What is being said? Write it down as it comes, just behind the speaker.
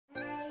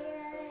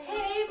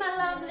my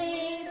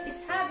lovelies,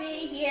 it's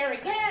Abby here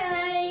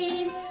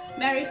again.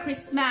 Merry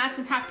Christmas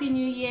and Happy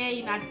New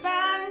Year in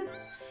advance.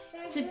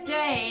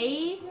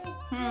 Today,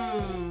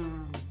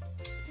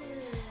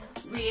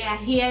 we are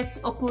here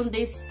to open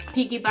this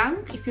piggy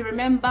bank. If you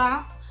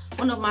remember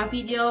one of my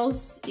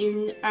videos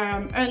in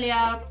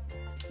earlier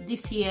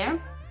this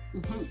year,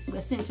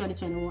 we're still in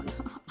 2021.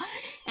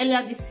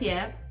 Earlier this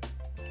year,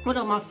 one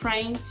of my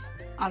friends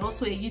and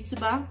also a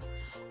YouTuber,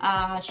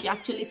 she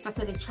actually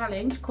started a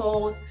challenge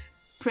called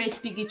Praise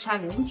Piggy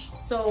Challenge.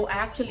 So I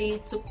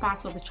actually took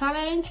part of the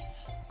challenge,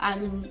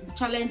 and the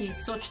challenge is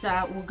such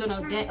that we're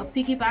gonna get a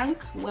piggy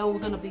bank where we're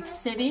gonna be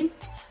saving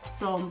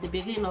from the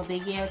beginning of the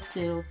year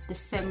till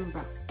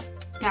December.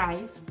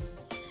 Guys,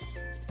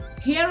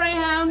 here I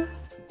am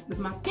with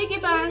my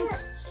piggy bank,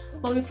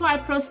 but before I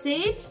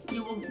proceed,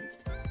 you will,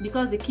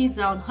 because the kids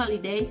are on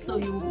holiday, so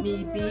you will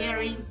be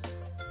hearing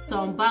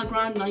some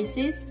background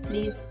noises.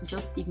 Please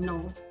just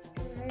ignore.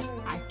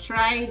 I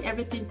tried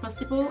everything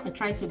possible. I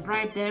tried to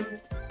bribe them.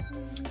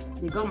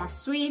 They got my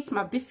sweets,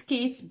 my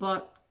biscuits,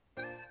 but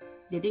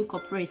they didn't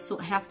cooperate, so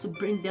I have to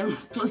bring them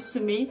close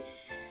to me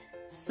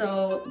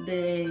so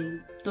they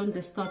don't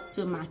disturb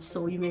too much.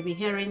 So you may be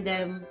hearing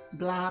them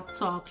blab,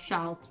 talk,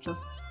 shout.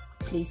 Just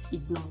please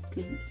ignore.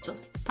 Please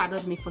just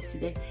pardon me for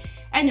today.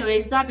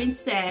 Anyways, that being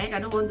said, I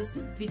don't want this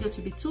video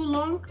to be too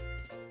long.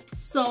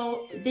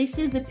 So this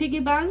is the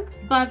piggy bank,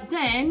 but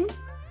then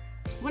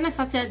when I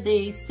started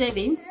the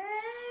savings,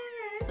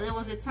 there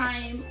was a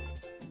time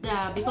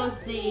that because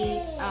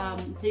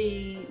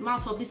the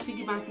mouth of this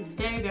piggy bank is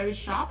very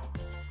sharp,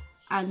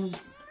 and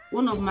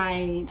one of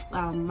my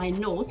my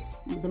notes,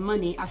 the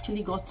money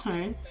actually got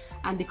turned,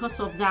 and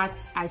because of that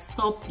I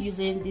stopped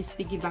using this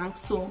piggy bank.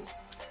 So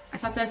I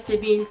started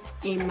saving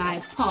in my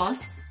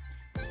purse.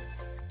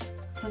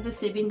 I started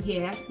saving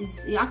here. It's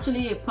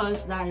actually a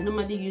purse that I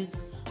normally use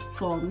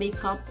for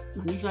makeup,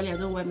 and usually I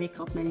don't wear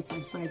makeup many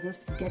times, so I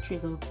just get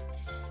rid of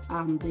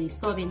the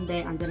stuff in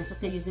there, and then I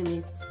started using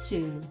it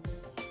to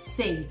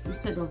save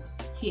instead of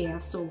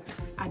here. So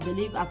I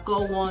believe I've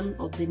got one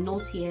of the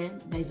notes here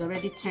that is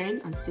already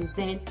turned, and since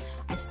then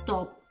I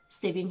stopped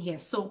saving here.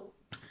 So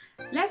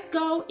let's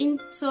go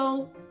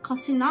into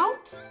cutting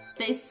out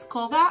this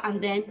cover, and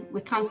then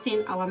we're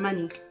counting our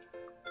money.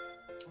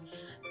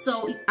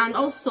 So, and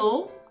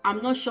also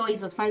I'm not sure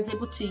it's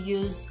advisable to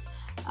use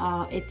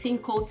a tin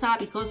coater,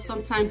 because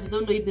sometimes you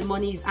don't know if the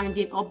money is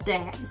hanging up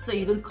there, so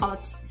you don't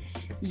cut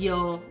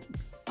your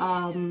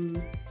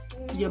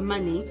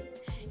money.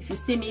 If you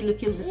see me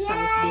looking this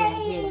side, they are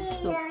here,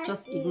 so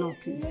just ignore,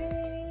 please.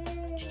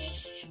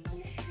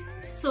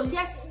 So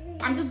yes,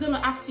 I'm just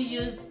gonna have to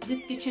use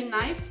this kitchen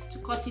knife to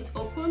cut it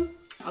open.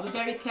 I'll be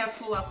very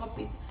careful.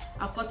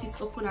 I'll cut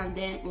it open, and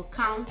then we'll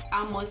count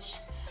how much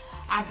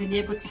I've been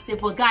able to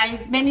save. But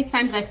guys, many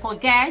times I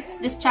forget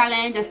this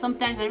challenge, and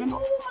sometimes I remember,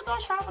 oh my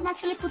gosh, I haven't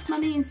actually put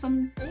money in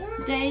some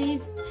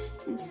days,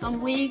 in some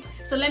weeks.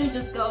 So let me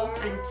just go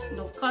and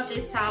cut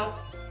this out,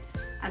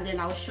 and then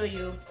I'll show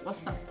you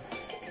what's up.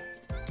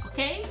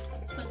 Okay,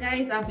 so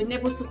guys, I've been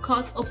able to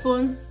cut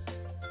open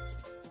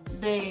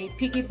the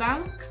piggy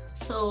bank.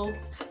 So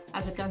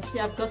as you can see,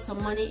 I've got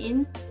some money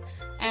in,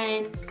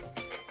 and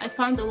I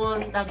found the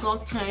one that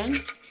got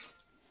turned.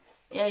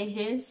 Here it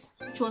is,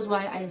 which was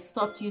why I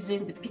stopped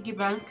using the piggy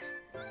bank,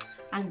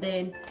 and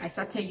then I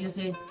started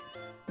using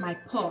my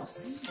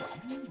purse.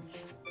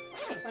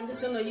 So I'm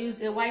just going to use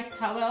a white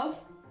towel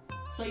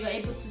so you're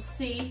able to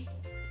see,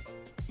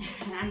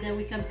 and then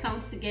we can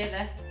count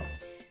together.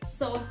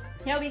 So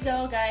here we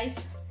go, guys.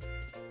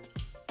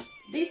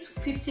 This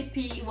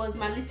 50p was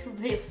my little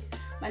boy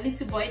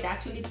that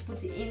actually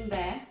put it in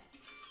there,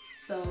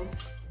 so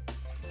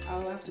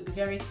I'll have to be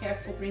very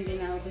careful bringing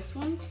out these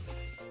ones,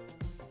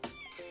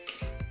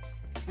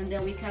 and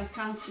then we can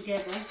count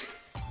together.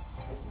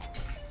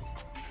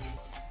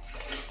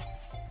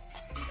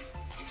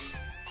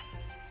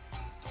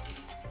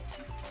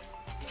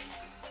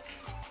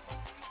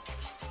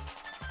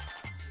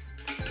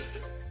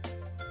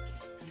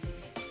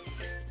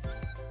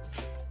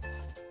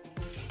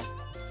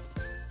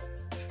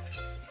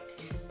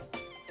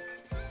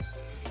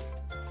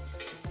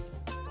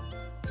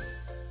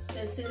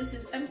 See, this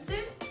is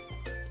empty,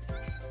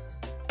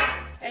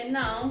 and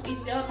now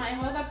in my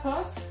other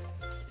purse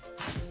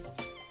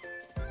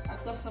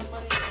I've got some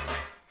money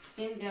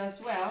in there as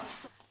well.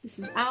 This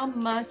is how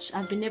much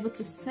I've been able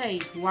to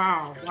save.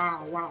 Wow,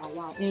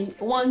 in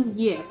 1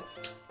 year,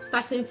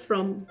 starting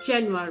from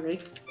January.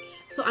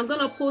 So I'm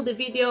gonna pull the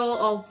video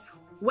of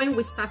when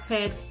we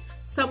started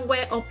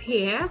somewhere up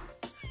here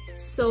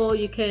so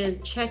you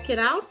can check it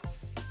out.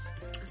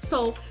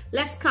 So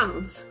let's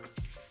count.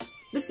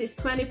 This is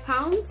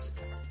 £20,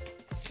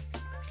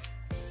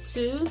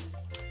 2,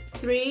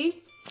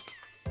 3,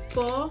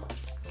 4,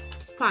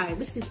 5.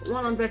 This is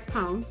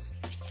 £100.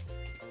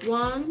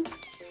 1,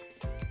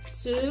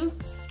 2,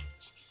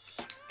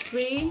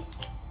 3,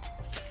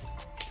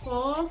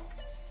 4,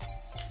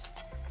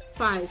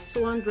 5.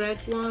 200.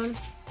 1,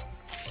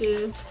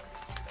 2,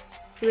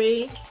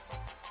 3,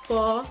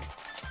 4,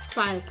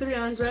 5.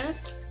 300.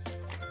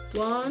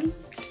 1,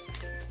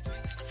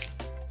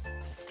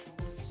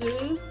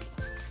 2,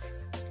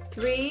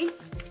 3,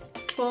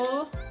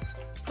 4,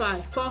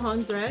 5.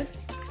 400.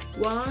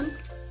 1,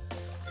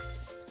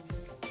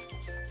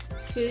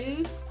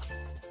 2,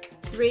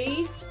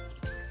 3,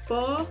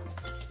 4,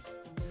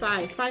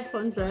 5.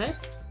 500.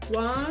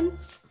 1,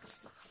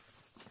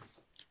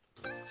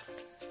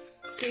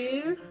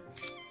 2,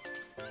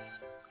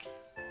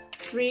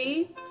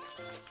 3,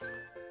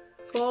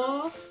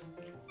 4,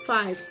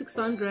 5.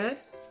 600.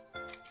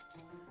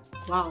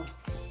 Wow.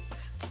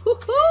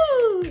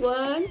 Woohoo!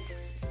 1,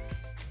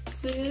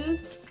 2,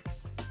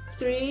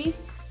 3,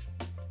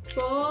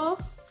 4,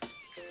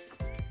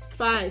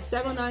 5.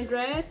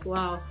 700.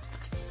 Wow.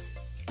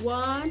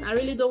 1. I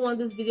really don't want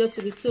this video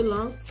to be too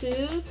long.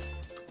 2,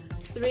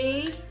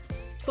 3,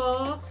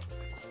 4,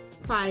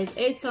 5.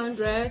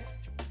 800.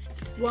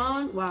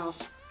 1. Wow.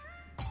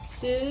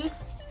 2,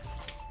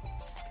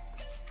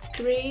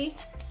 3,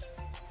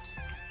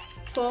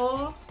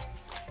 4,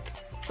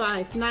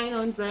 5.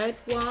 900.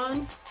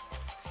 1,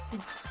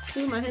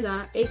 2. My hands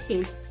are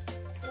aching.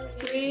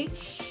 3,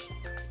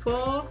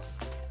 4,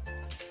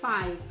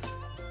 5.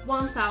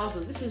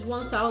 1,000. This is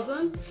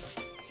 1,000.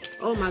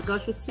 Oh my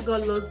gosh, we still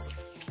got loads.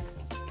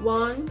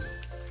 1,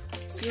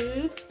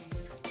 2,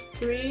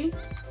 3,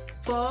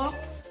 4,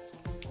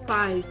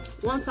 5.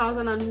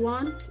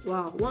 1,001.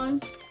 Wow.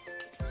 1,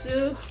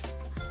 2,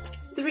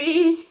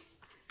 3,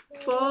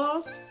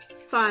 4,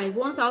 5.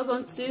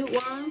 1,002.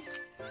 1,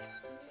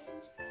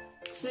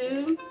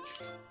 2,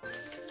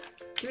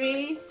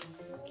 3,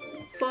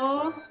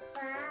 4,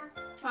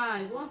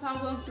 5.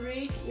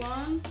 1,003.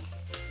 1,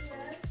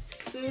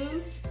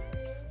 2,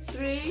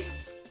 3,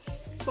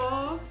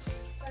 4,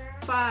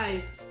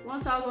 5.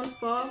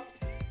 1,004.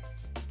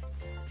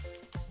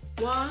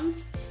 1,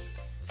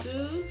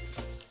 2,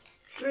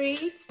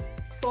 3,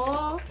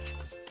 4,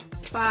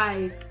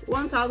 5.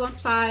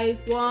 1,005.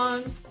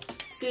 1,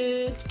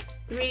 2,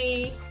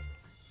 3,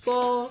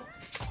 4,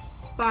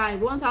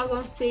 5.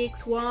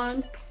 1,006.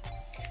 1,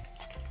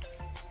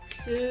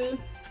 2,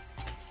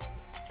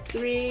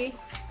 3,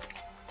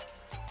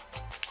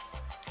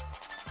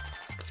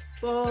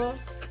 4,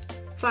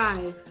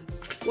 5.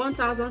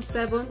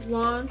 1,007.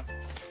 1.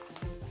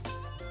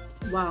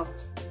 Wow.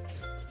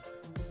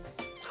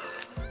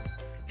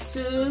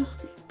 2.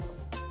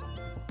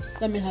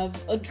 Let me have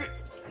a drink.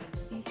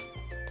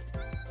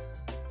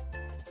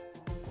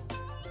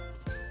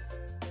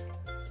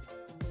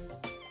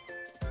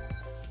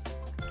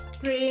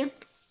 3,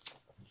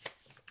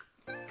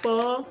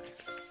 4,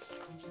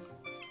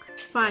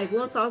 5.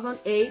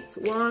 1,008.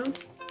 1,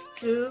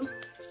 2,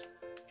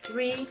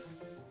 3,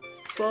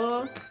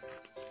 4,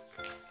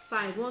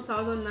 5.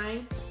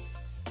 1,009.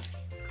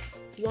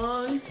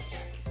 1,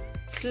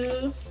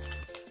 2,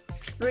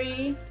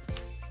 3,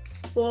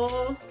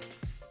 4,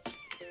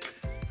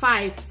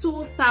 5.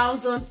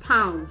 2,000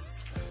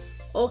 pounds.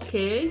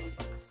 Okay.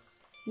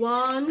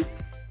 1,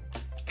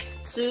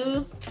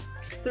 2,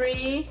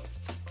 3,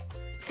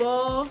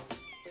 4,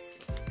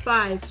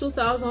 5.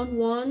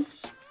 2001.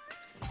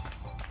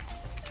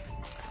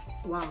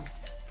 Wow.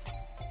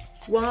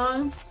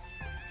 1,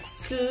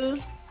 2,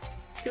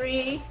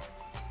 3,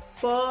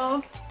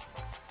 4,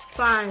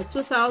 5.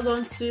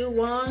 2002.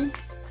 1,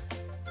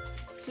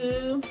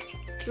 2,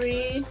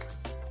 3,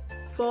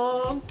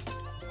 4,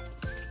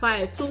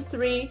 5. 2,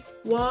 3,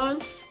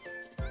 1,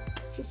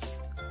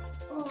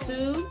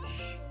 2,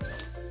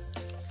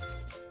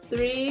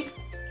 3.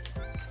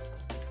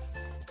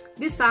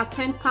 These are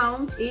 10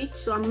 pounds each,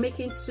 so I'm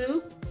making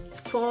 2,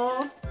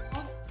 4.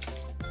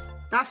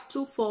 That's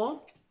 2,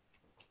 4.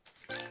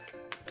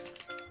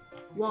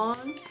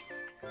 1,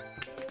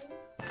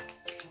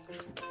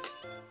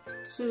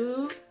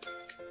 2,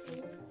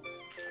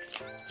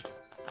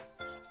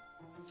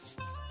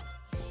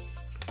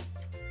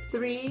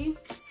 3,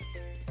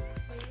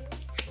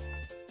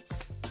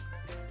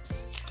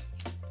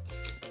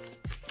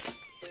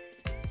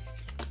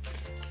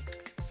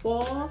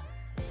 4,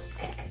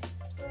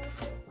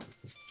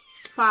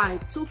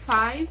 5. 2,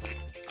 5.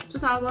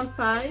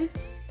 2005.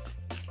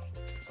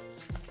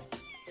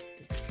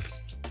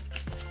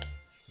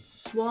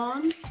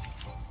 1,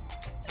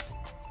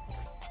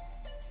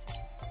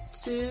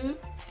 2,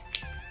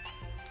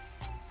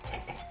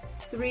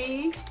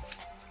 3,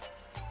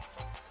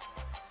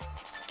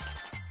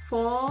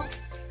 4,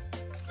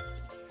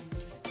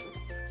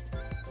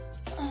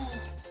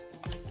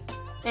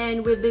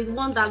 and with the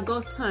one that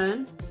got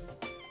turned,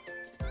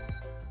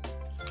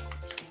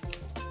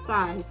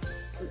 5.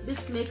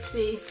 This makes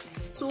it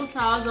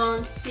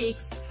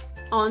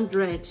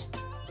 2,600.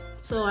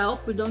 So I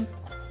hope we don't.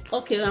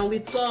 Okay, and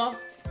we've got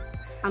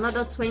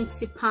another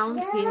 20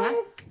 pounds here,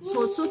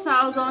 so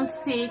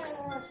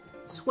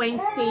 2,620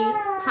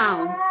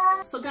 pounds.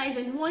 So guys,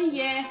 in 1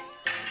 year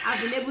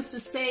I've been able to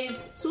save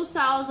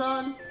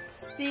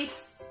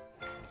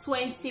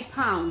 2,620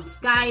 pounds,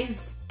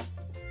 guys.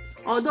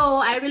 Although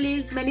I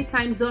really many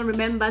times don't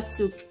remember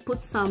to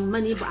put some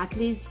money, but at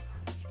least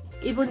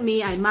even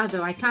me, I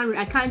marvel. I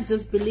can't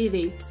just believe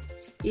it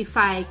if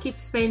I keep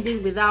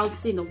spending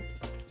without, you know,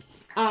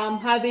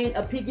 having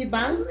a piggy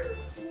bank.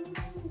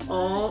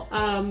 or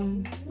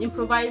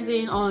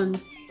improvising on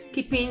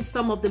keeping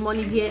some of the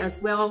money here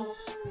as well,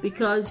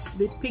 because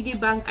the piggy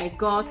bank I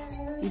got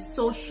is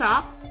so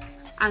sharp,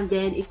 and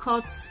then it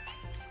cuts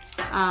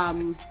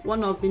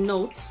one of the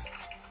notes.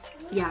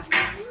 Yeah,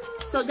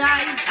 so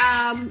guys,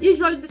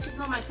 usually this is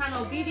not my kind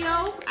of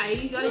video. I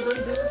usually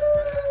don't do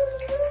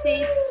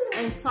sit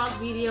and talk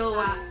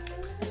video,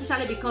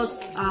 especially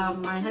because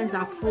my hands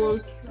are full.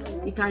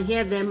 You can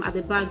hear them at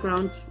the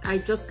background. I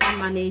just can't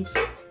manage,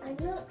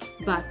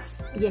 but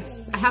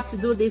yes, I have to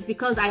do this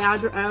because I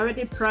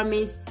already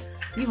promised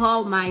you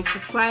all, my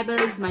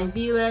subscribers, my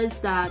viewers,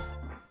 that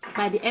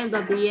by the end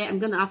of the year I'm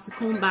gonna have to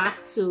come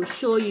back to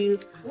show you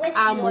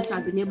how much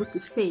I've been able to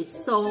save.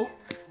 So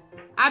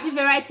Happy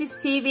Varieties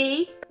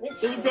TV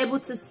is able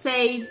to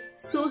save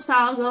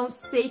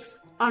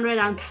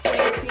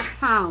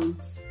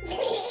 £2,620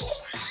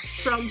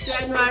 from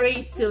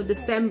January till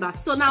December.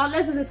 So now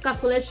let's do this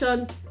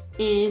calculation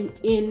in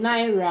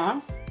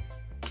Naira.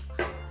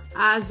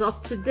 As of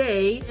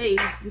today is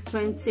the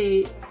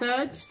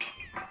 23rd.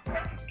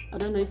 I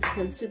don't know if you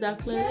can see that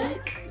clearly.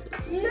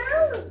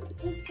 No,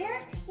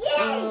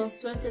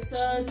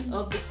 23rd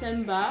of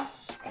December,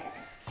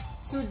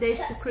 2 days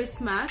to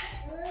Christmas.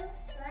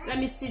 Let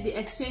me see the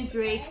exchange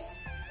rates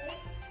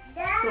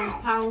from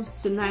pounds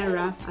to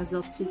Naira as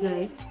of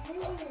today,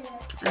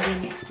 and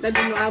then let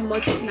me know how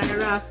much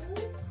Naira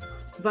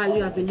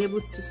value I've been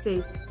able to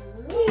save.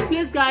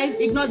 Please guys,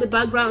 ignore the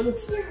background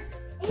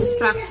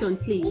distraction,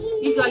 please.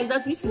 Usually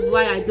this is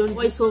why I don't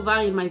voice over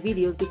in my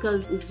videos,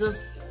 because it's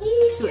just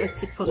too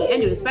hectic for me.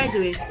 Anyways, by the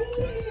way,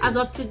 as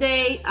of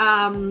today,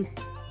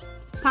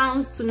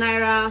 pounds to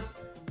Naira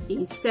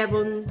is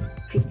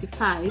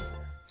 7.55.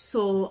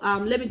 So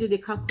let me do the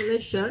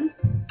calculation.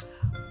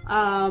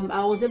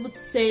 I was able to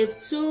save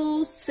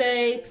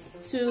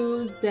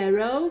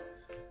 2,620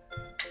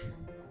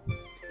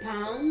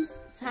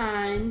 pounds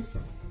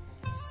times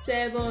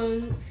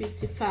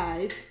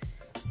 7.55,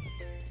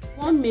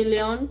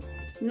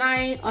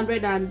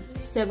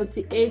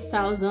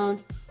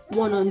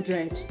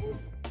 1,978,100.